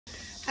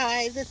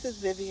Hi, this is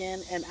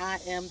Vivian, and I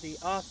am the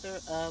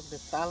author of The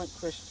Silent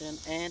Christian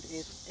and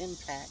Its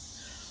Impact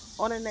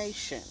on a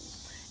Nation.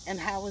 And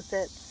how is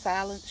that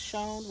silence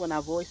shown? When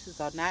our voices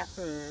are not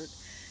heard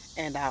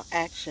and our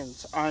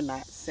actions are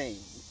not seen.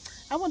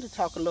 I want to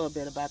talk a little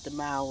bit about the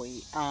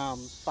Maui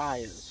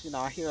fires.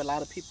 I hear a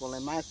lot of people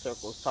in my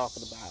circles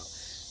talking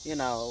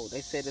about,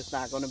 they said it's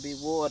not going to be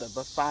water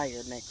but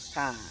fire next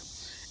time.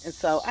 And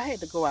so I had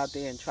to go out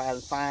there and try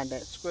to find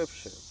that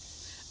scripture.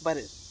 But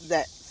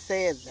that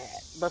said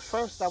that. But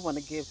first I want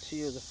to give to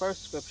you the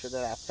first scripture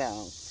that I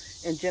found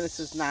in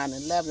Genesis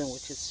 9:11,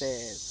 which it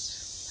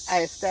says,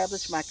 I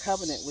establish my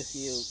covenant with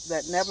you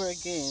that never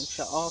again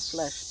shall all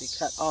flesh be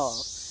cut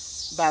off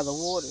by the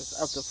waters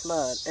of the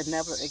flood, and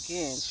never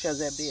again shall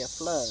there be a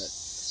flood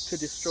to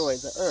destroy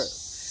the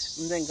earth.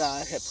 And then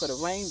God had put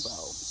a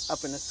rainbow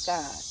up in the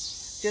sky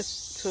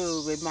just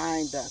to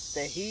remind us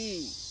that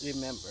he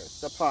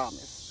remembers the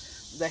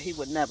promise that he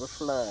would never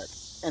flood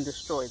and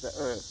destroy the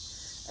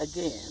earth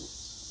again.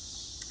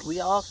 We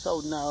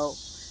also know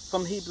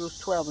from Hebrews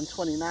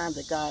 12:29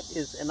 that God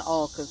is an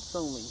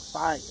all-consuming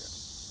fire.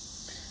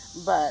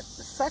 But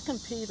 2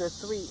 Peter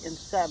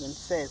 3:7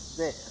 says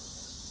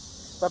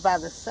this, but by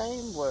the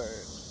same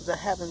word, the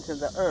heavens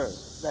and the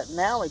earth that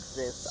now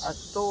exist are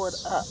stored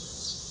up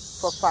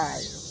for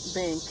fire,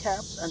 being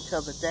kept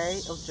until the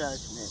day of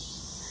judgment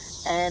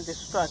and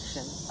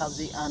destruction of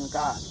the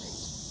ungodly.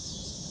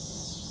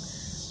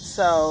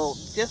 So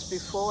just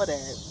before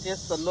that,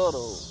 just a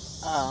little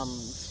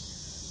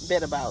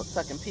bit about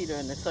 2 Peter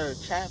in the 3rd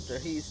chapter.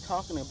 He's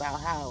talking about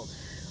how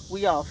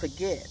we all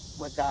forget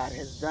what God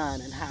has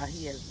done and how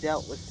he has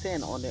dealt with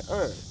sin on the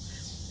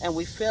earth. And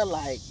we feel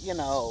like,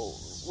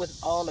 with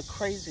all the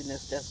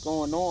craziness that's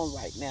going on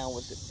right now,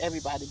 with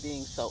everybody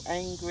being so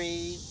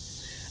angry,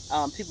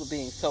 people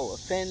being so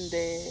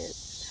offended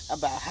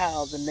about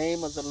how the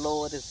name of the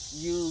Lord is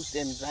used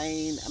in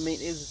vain. I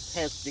mean, it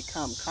has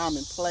become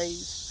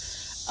commonplace.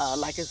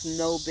 Like it's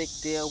no big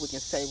deal. We can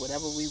say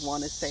whatever we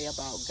want to say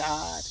about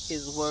God,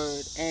 his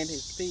word, and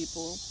his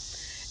people.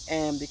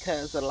 And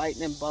because a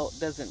lightning bolt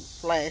doesn't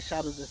flash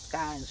out of the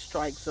sky and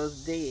strikes us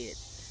dead,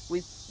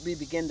 we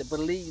begin to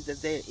believe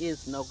that there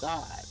is no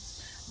God.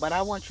 But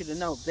I want you to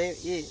know there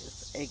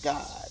is a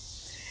God.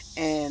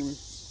 And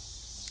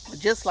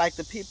just like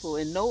the people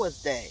in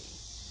Noah's day,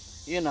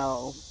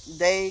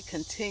 they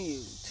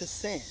continued to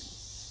sin.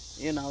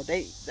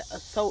 They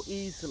so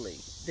easily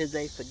did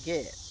they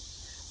forget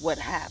what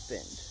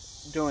happened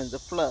during the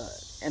flood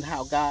and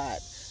how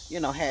God,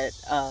 had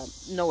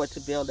Noah to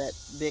build that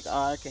big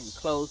ark and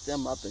close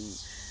them up, and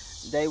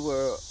they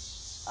were,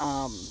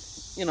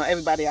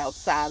 everybody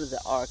outside of the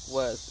ark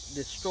was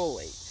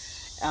destroyed,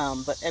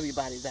 but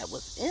everybody that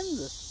was in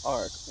this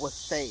ark was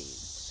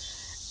saved.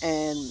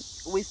 And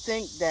we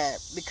think that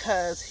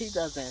because he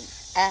doesn't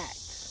act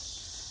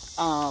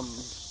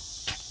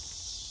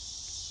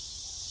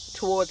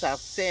towards our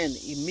sin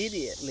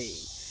immediately,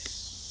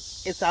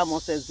 it's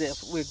almost as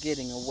if we're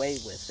getting away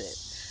with it.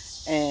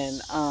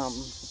 And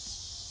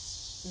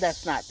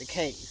that's not the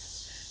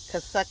case.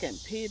 Because 2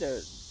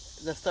 Peter,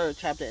 the 3rd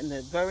chapter, in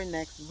the very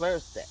next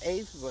verse, the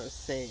 8th verse,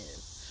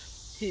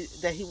 says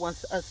that he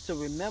wants us to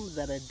remember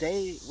that a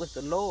day with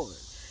the Lord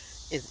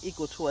is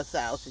equal to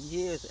 1,000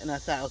 years, and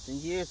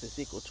 1,000 years is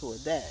equal to a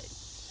day.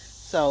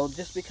 So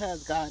just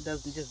because God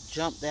doesn't just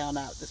jump down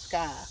out the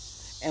sky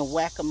and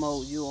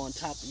whack-a-mole you on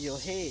top of your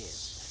head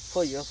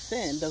for your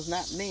sin does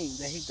not mean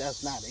that he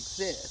does not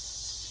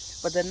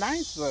exist. But the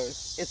 9th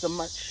verse is a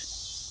much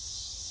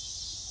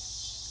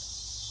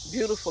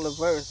beautifuler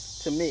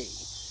verse to me.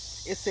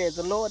 It says,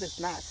 the Lord is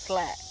not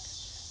slack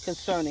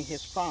concerning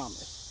his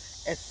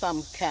promise, as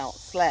some count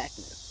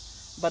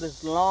slackness, but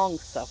is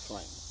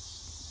long-suffering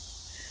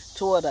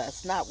toward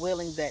us, not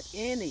willing that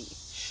any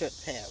should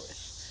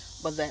perish,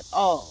 but that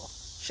all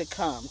should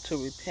come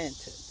to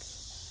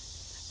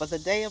repentance. But the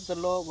day of the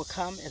Lord will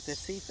come as a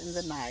thief in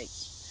the night,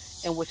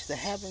 in which the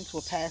heavens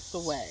will pass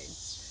away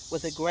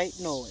with a great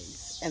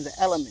noise, and the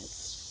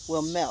elements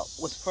will melt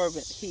with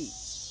fervent heat.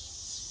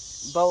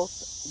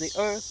 Both the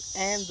earth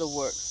and the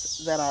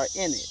works that are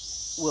in it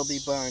will be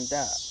burned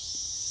up.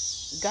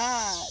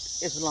 God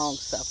is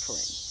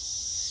long-suffering.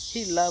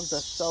 He loves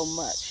us so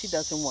much. He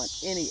doesn't want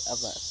any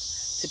of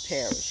us to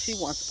perish. He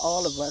wants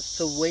all of us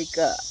to wake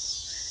up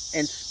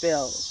and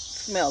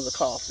smell the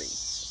coffee,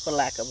 for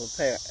lack of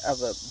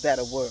a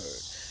better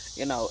word.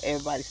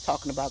 Everybody's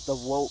talking about the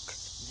woke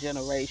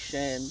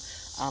generation.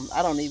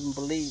 I don't even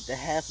believe that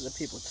half of the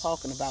people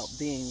talking about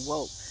being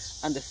woke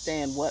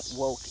understand what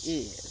woke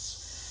is.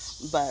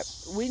 But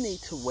we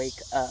need to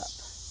wake up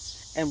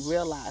and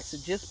realize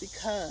that just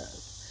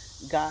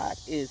because God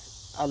is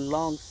a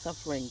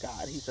long-suffering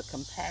God, he's a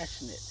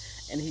compassionate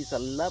and he's a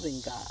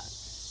loving God,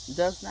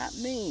 does not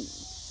mean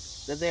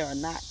that there are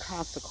not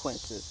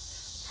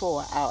consequences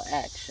for our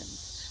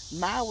actions.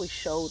 Maui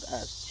showed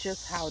us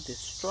just how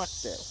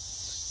destructive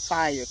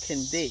fire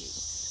can be.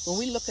 When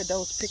we look at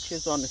those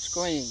pictures on the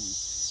screen,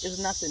 there's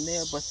nothing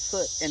there but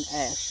soot and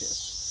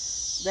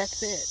ashes.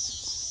 That's it.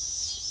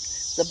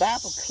 The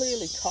Bible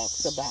clearly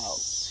talks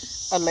about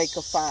a lake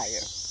of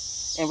fire.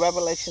 In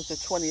Revelation, the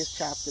 20th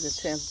chapter, the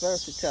 10th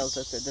verse, it tells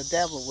us that the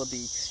devil will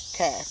be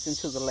cast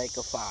into the lake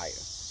of fire.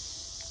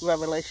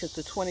 Revelation,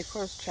 the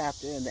 21st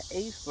chapter, and the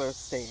 8th verse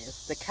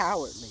says, the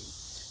cowardly,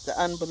 the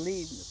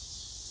unbelieving,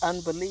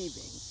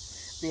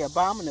 the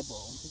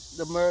abominable,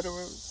 the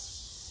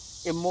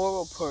murderers,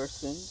 immoral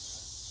persons,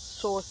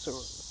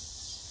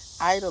 sorcerers,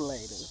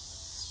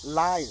 idolaters,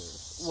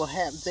 liars will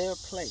have their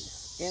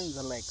place in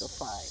the lake of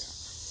fire.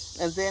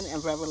 And then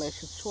in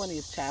Revelation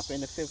 20th chapter,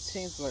 in the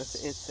 15th verse,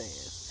 it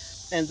says,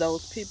 and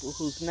those people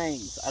whose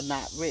names are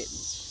not written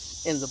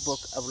in the book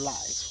of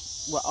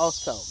life will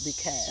also be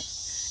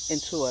cast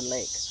into a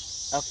lake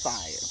of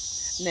fire.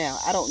 Now,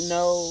 I don't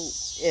know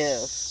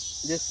if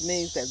this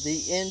means that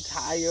the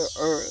entire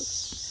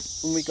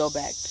earth, when we go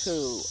back to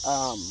 2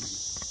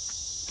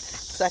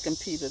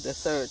 Peter, the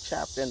 3rd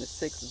chapter and the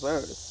 6th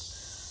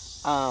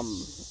verse,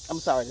 the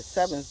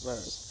 7th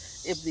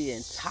verse, if the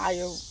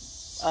entire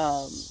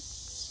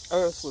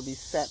earth will be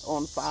set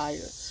on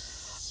fire,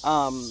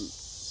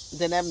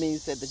 then that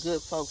means that the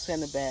good folks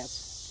and the bad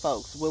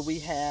folks, will we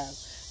have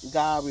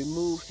God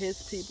remove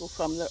his people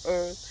from the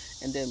earth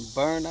and then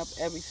burn up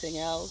everything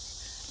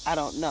else? I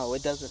don't know.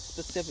 It doesn't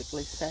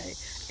specifically say,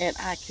 and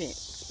I can't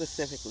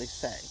specifically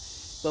say.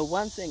 But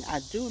one thing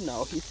I do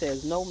know, he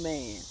says, no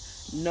man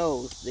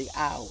knows the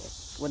hour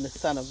when the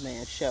Son of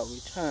Man shall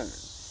return.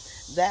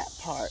 That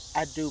part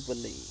I do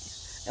believe.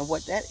 And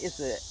what that is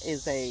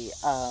a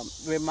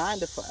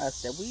reminder for us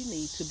that we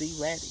need to be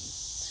ready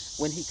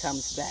when he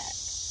comes back.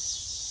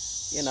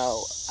 You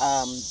know,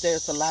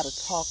 there's a lot of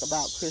talk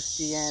about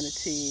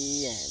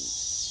Christianity and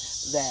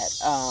that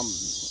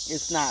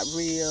it's not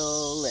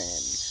real,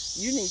 and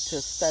you need to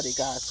study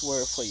God's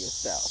word for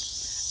yourself.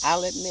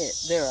 I'll admit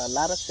there are a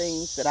lot of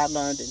things that I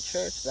learned in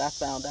church that I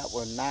found out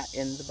were not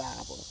in the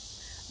Bible.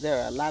 There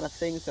are a lot of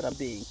things that are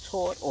being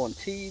taught on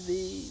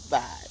TV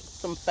by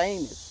some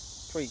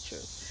famous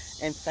preachers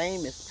and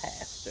famous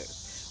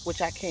pastors,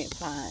 which I can't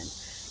find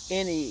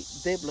any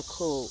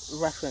biblical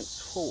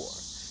reference for.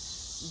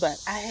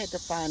 But I had to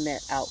find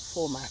that out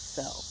for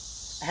myself.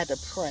 I had to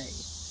pray.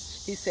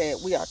 He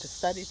said we ought to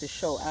study to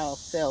show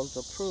ourselves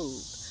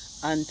approved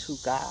unto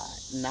God,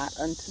 not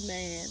unto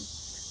man,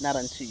 not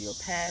unto your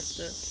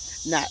pastor,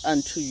 not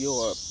unto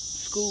your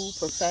school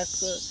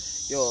professor,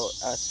 your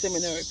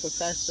seminary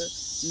professor.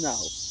 No,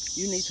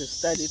 you need to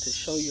study to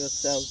show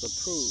yourselves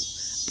approved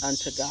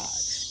unto God.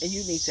 And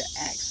you need to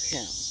ask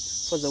him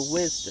for the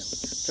wisdom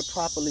to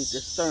properly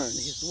discern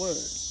his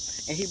word.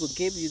 And he will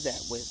give you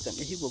that wisdom,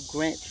 and he will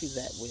grant you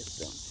that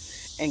wisdom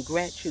and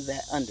grant you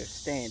that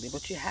understanding.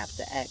 But you have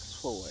to ask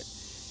for it.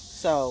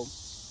 So,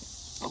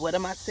 what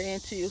am I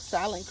saying to you,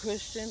 silent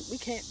Christian? We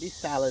can't be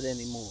silent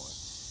anymore.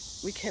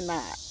 We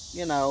cannot.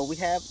 You know, we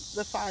have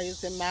the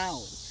fires in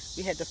Maui.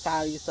 We had the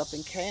fires up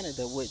in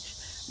Canada, which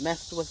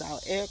messed with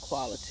our air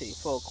quality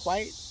for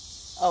quite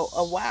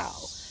a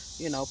while.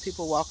 You know,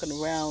 people walking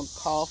around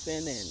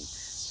coughing and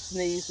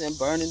sneezing,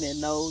 burning their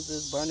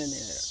noses, burning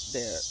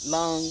their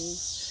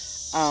lungs.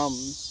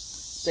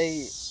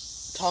 They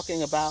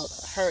talking about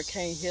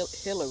Hurricane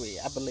Hillary,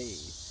 I believe,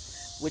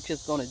 which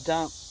is going to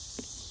dump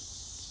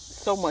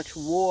so much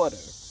water,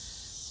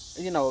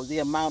 you know, the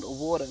amount of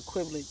water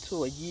equivalent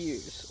to a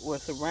year's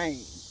worth of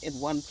rain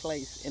in one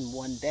place in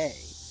one day.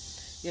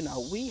 You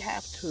know, we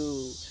have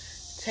to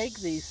take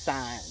these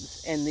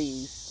signs and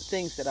these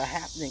things that are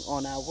happening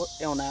on our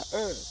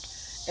earth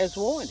as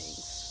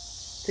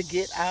warnings to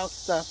get our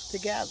stuff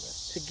together,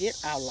 to get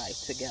our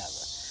life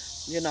together.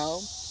 You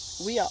know,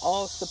 we are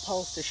all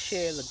supposed to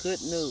share the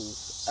good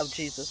news of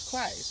Jesus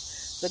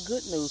Christ, the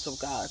good news of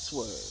God's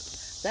word.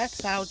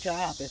 That's our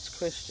job as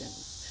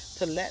Christians,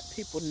 to let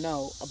people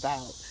know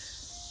about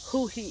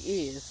who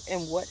he is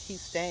and what he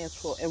stands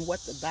for and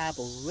what the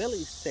Bible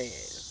really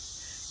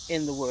says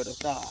in the word of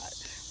God.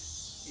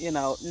 You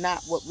know,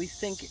 not what we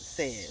think it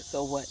says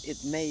or what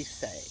it may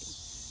say.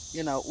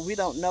 You know, we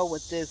don't know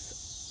what this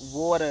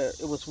water,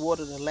 it was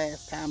water the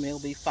last time, it'll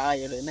be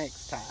fire the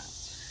next time.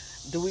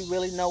 Do we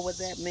really know what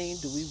that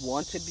means? Do we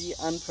want to be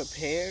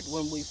unprepared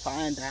when we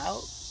find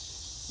out?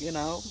 You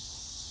know,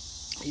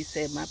 he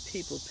said, my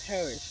people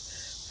perish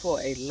for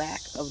a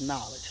lack of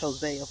knowledge,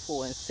 Hosea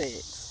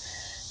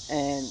 4:6.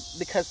 And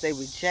because they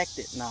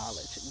rejected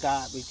knowledge,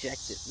 God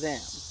rejected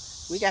them.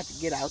 We got to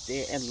get out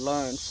there and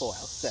learn for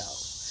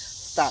ourselves.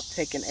 Stop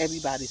taking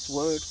everybody's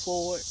word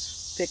for it.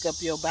 Pick up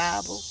your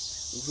Bible.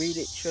 Read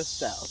it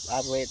yourself.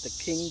 I've read the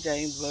King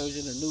James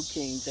Version, the New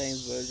King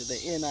James Version,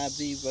 the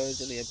NIV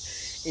version, the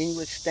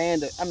English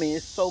Standard. I mean,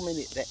 it's so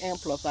many, the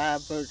Amplified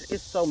version.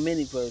 It's so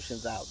many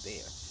versions out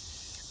there.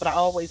 But I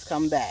always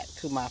come back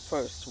to my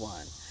first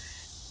one.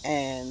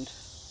 And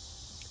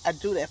I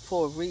do that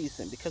for a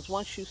reason, because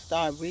once you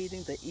start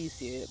reading, the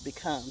easier it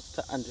becomes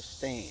to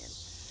understand.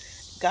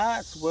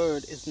 God's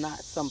word is not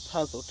some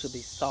puzzle to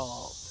be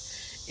solved.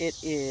 It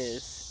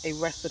is a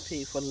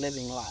recipe for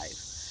living life.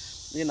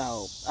 You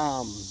know,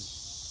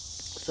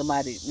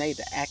 somebody made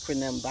the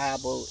acronym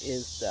Bible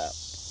is the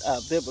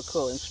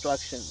biblical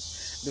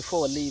instructions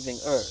before leaving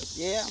earth.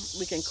 Yeah,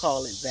 we can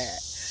call it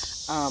that.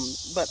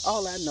 But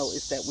all I know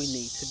is that we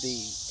need to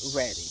be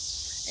ready.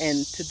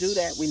 And to do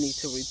that, we need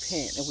to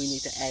repent, and we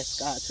need to ask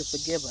God to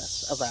forgive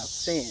us of our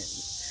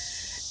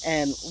sins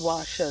and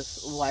wash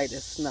us white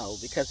as snow,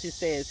 because he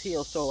says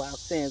he'll throw our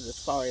sins as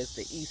far as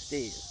the east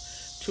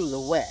is to the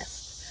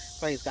west.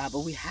 Praise God. But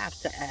we have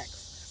to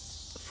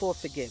ask for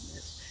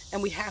forgiveness,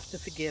 and we have to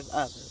forgive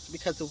others,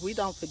 because if we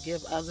don't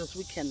forgive others,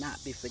 we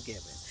cannot be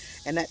forgiven.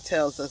 And that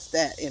tells us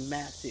that in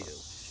Matthew,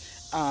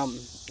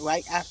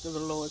 right after the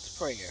Lord's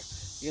Prayer.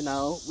 You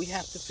know, we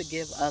have to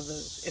forgive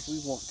others if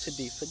we want to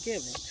be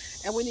forgiven.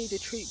 And we need to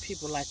treat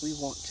people like we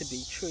want to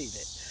be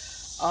treated.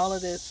 All of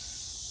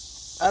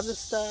this other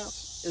stuff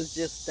is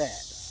just that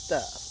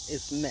stuff.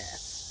 It's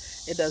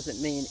mess. It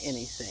doesn't mean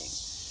anything.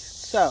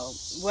 So,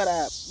 what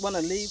I want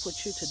to leave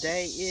with you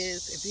today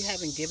is, if you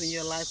haven't given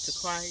your life to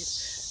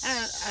Christ,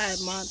 I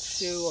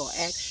admonish you or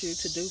ask you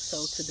to do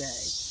so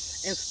today,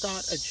 and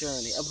start a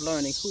journey of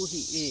learning who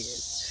he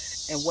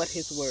is and what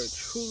his word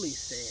truly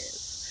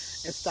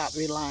says, and stop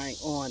relying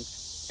on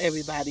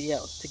everybody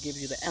else to give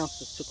you the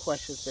answers to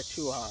questions that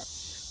you are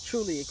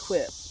truly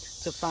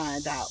equipped to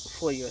find out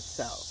for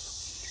yourself.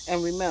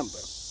 And remember,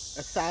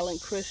 a silent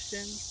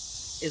Christian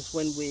is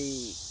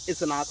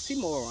it's an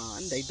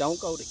oxymoron. They don't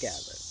go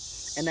together.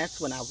 And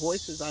that's when our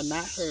voices are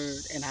not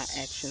heard and our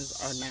actions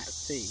are not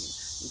seen.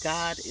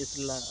 God is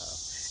love,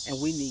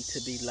 and we need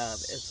to be love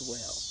as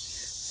well.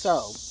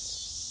 So,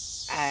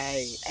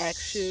 I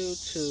ask you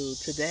to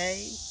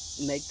today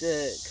make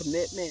the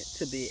commitment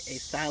to be a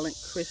silent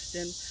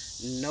Christian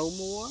no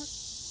more,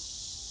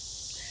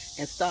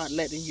 and start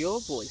letting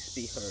your voice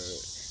be heard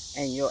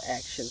and your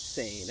actions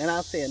seen. And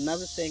I'll say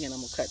another thing, and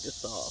I'm going to cut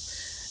this off.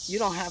 You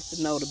don't have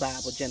to know the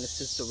Bible,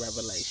 Genesis to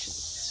Revelation.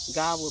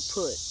 God will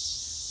put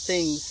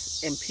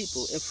things and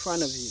people in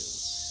front of you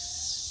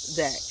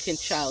that can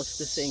challenge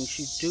the things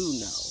you do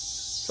know.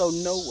 So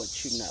know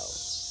what you know,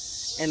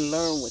 and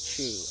learn what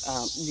you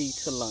need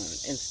to learn,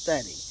 and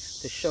study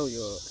to show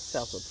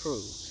yourself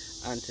approved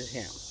unto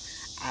him.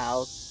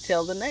 I'll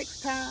till the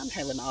next time,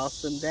 have an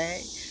awesome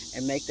day,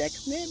 and make that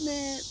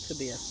commitment to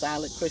be a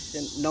silent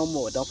Christian no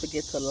more. Don't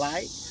forget to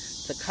like,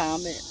 to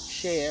comment,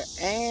 share,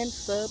 and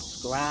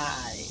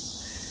subscribe.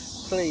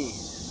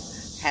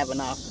 Please have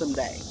an awesome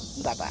day.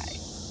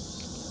 Bye-bye.